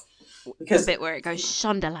it off. Because the bit where it goes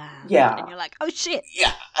Shondaland. Yeah. And you're like, oh shit.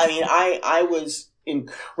 Yeah. I mean, I was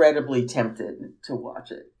incredibly tempted to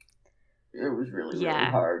watch it. It was really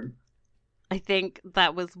hard. I think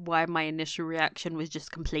that was why my initial reaction was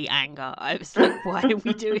just complete anger. I was like, why are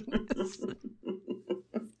we doing this?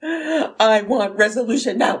 I want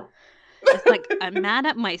resolution now. It's like, I'm mad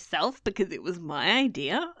at myself because it was my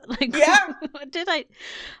idea. Like, what did I...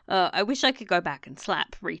 I wish I could go back and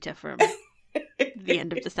slap Rita from the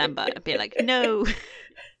end of December and be like, no.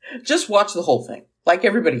 Just watch the whole thing, like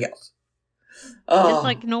everybody else. Just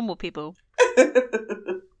like normal people.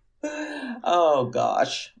 Oh,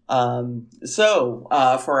 gosh. So,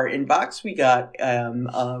 for our inbox, we got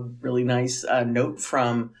a really nice note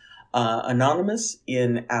from Anonymous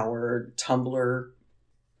in our Tumblr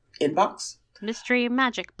inbox. Mystery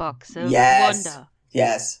Magic Box of Yes. Wonder.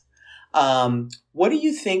 Yes. What do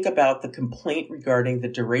you think about the complaint regarding the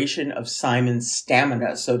duration of Simon's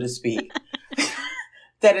stamina, so to speak?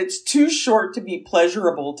 That it's too short to be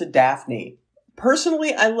pleasurable to Daphne.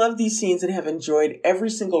 Personally, I love these scenes and have enjoyed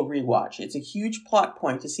every single rewatch. It's a huge plot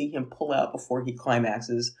point to see him pull out before he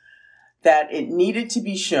climaxes. That it needed to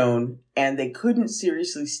be shown, and they couldn't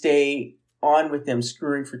seriously stay on with them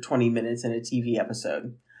screwing for 20 minutes in a TV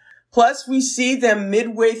episode. Plus, we see them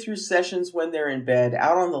midway through sessions when they're in bed,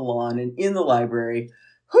 out on the lawn, and in the library.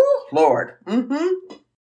 Whew, Lord. Mm-hmm.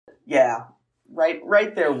 Yeah.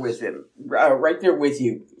 Right there with him. Right there with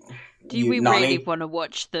you. Do we Nani. really want to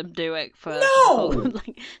watch them do it for No! the whole, that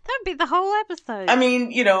would be the whole episode. I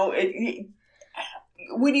mean,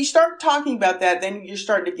 when you start talking about that, then you're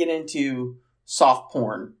starting to get into soft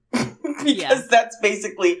porn. Because that's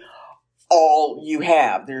basically all you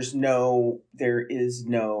have. There is no,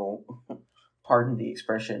 pardon the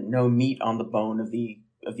expression, no meat on the bone of the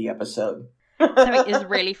episode. So it is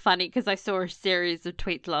really funny because I saw a series of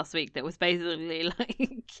tweets last week that was basically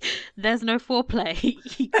like, there's no foreplay.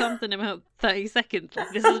 He comes in about 30 seconds.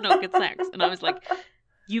 Like, this is not good sex. And I was like,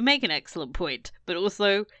 you make an excellent point, but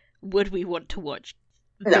also, would we want to watch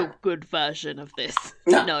the good version of this?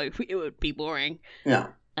 No, it would be boring. No.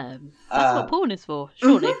 That's what porn is for,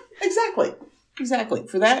 surely. Mm-hmm. Exactly.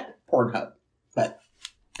 For that, Pornhub. But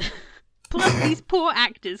plus these poor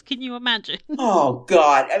actors, can you imagine? Oh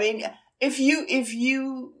God. I mean, if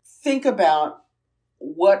you think about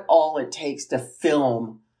what all it takes to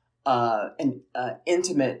film an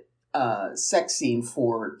intimate sex scene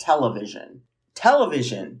for television,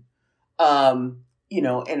 and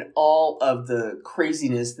all of the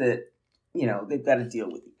craziness that, they've got to deal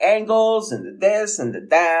with the angles and the this and the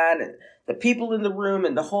that and the people in the room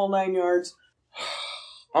and the whole 9 yards.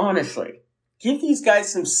 Honestly, give these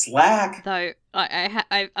guys some slack. Though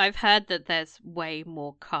I've heard that there's way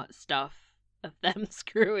more cut stuff of them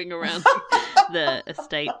screwing around the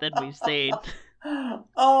estate than we've seen.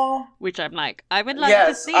 Oh, which I'm like, I would like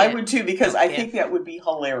to see. Yes, I would too, because I think that would be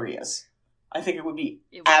hilarious. I think it would be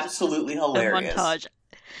absolutely hilarious. A montage,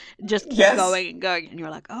 just keep going and going, and you're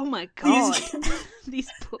like, oh my god, these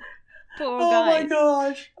poor guys.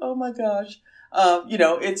 Oh my gosh.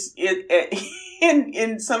 It's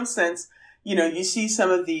in some sense, you see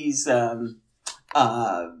some of these behind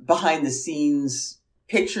the scenes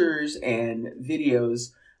pictures and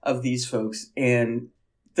videos of these folks, and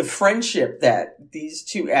the friendship that these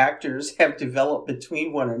two actors have developed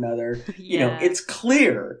between one another. It's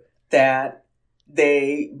clear that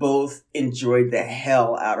they both enjoyed the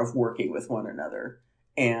hell out of working with one another.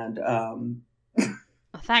 And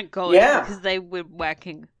thank God, because they were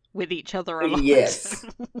working with each other a lot. Yes.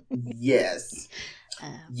 Yes.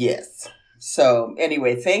 So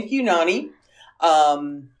anyway, thank you, Nani.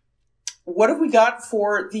 What have we got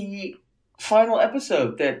for the final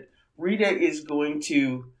episode that Rita is going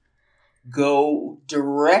to go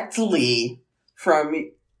directly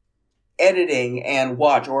from editing and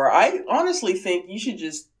watch? Or I honestly think you should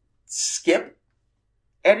just skip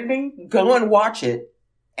editing, go and watch it,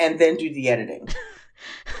 and then do the editing.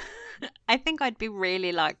 I think I'd be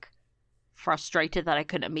really, frustrated that I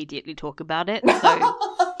couldn't immediately talk about it, so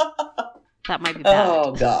that might be bad.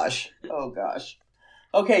 Oh, gosh.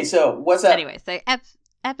 Okay, so what's up? Anyway, so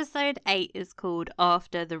episode 8 is called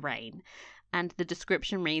After the Rain, and the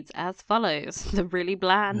description reads as follows. The really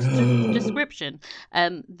bland description.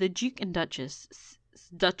 The Duke and Duchess's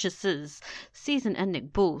season-ending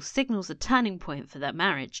ball signals a turning point for their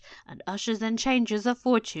marriage and ushers in changes of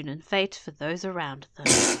fortune and fate for those around them.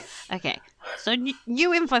 Okay, so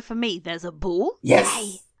new info for me. There's a ball. Yes,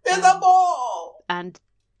 Yay. There's a ball. And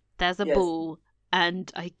there's a ball,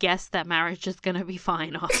 and I guess that marriage is going to be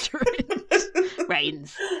fine after it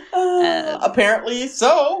rains. Apparently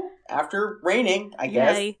so. After raining, I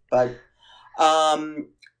guess. Yay. But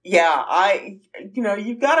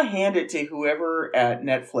you've got to hand it to whoever at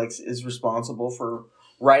Netflix is responsible for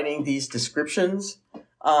writing these descriptions,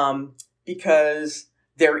 because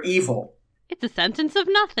they're evil. It's a sentence of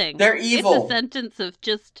nothing. They're evil. It's a sentence of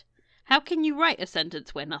just, how can you write a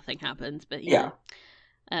sentence where nothing happens? But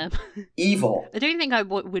evil. I don't think I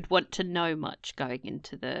would want to know much going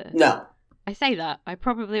into the... No. I say that. I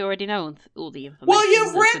probably already know all the information. Well,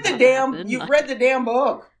 you've read the damn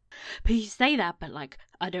book. But you say that, but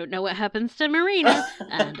I don't know what happens to Marina,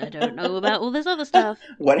 and I don't know about all this other stuff.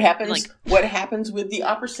 What happens? What happens with the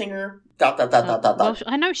opera singer? ... Well,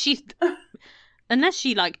 I know she's, unless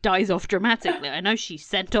she dies off dramatically. I know she's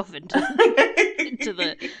sent off into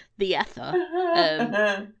the ether.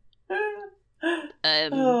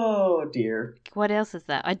 Oh dear. What else is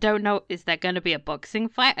that? I don't know. Is there going to be a boxing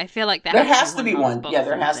fight? I feel like there has to be one. Yeah,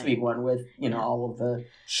 there has to be one with all of the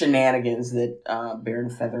shenanigans that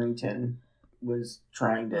Baron Featherington was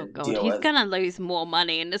trying to deal with. He's gonna lose more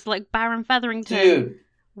money, and it's like, Baron Featherington, dude,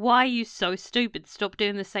 why are you so stupid? Stop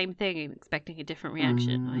doing the same thing and expecting a different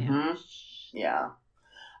reaction. Mm-hmm. Yeah.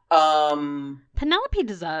 Penelope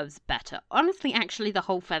deserves better. Honestly, actually, the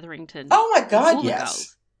whole Featherington. Oh my god,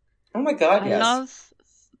 yes. Oh my god, yes. I love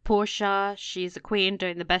Portia. She's a queen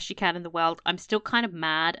doing the best she can in the world. I'm still kind of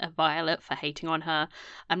mad at Violet for hating on her.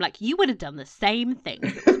 I'm like, you would have done the same thing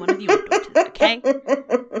if it was one of your daughters, okay?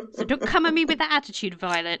 So don't come at me with that attitude,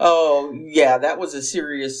 Violet. Oh, yeah, that was a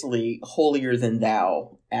seriously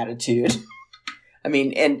holier-than-thou attitude. I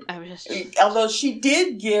mean, and although she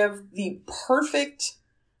did give the perfect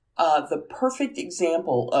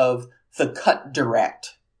example of the cut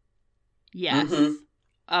direct. Yes. Mm-hmm.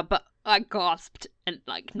 But I gasped and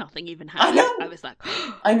nothing even happened. I was like,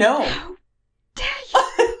 I know. How dare you?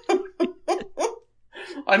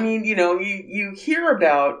 I mean, you hear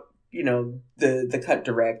about, the cut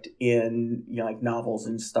direct in, like novels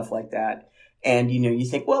and stuff like that. And, you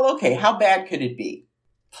think, well, okay, how bad could it be?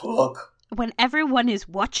 Look. When everyone is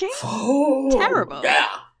watching? Oh, terrible. Yeah,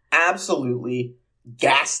 absolutely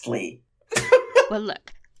ghastly. Well,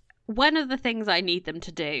 look, one of the things I need them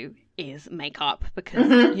to do is make up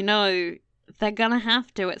because, they're going to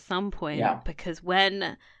have to at some point. Yeah. Because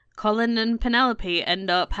when Colin and Penelope end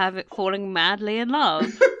up falling madly in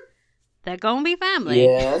love, they're going to be family.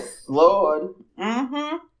 Yes, Lord.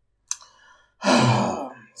 Mm-hmm.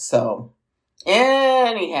 So,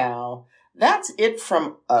 anyhow, that's it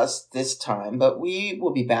from us this time, but we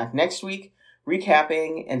will be back next week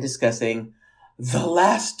recapping and discussing the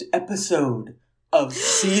last episode of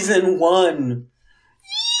season 1.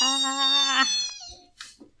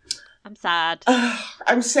 I'm sad.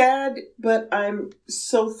 I'm sad, but I'm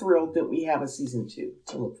so thrilled that we have a season 2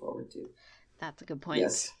 to look forward to. That's a good point.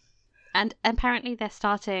 Yes. And apparently they're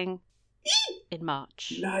starting in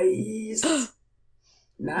March. Nice.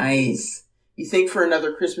 Nice. You think for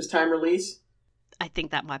another Christmas time release? I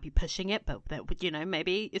think that might be pushing it, but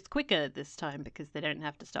maybe it's quicker this time because they don't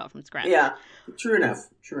have to start from scratch. Yeah, true enough.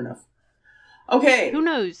 Okay. Who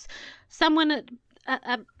knows? Someone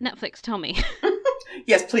at Netflix, tell me.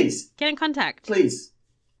 Yes, please. Get in contact. Please.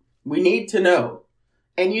 We need to know.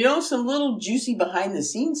 And some little juicy behind the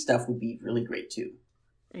scenes stuff would be really great too.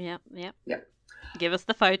 Yep. Yep. Give us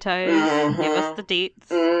the photos. Mm-hmm. Give us the deets.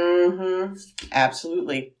 Mm-hmm.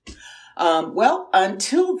 Absolutely. Well,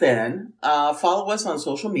 until then, follow us on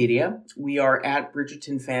social media. We are at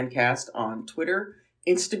Bridgerton Fancast on Twitter,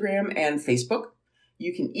 Instagram, and Facebook.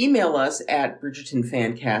 You can email us at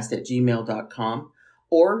bridgertonfancast@gmail.com,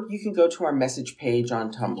 or you can go to our message page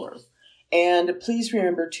on Tumblr. And please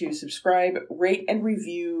remember to subscribe, rate, and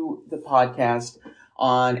review the podcast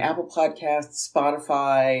on Apple Podcasts,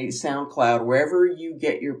 Spotify, SoundCloud, wherever you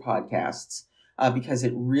get your podcasts, because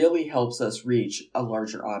it really helps us reach a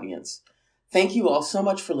larger audience. Thank you all so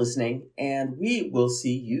much for listening, and we will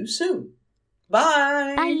see you soon.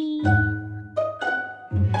 Bye!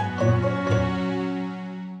 Bye!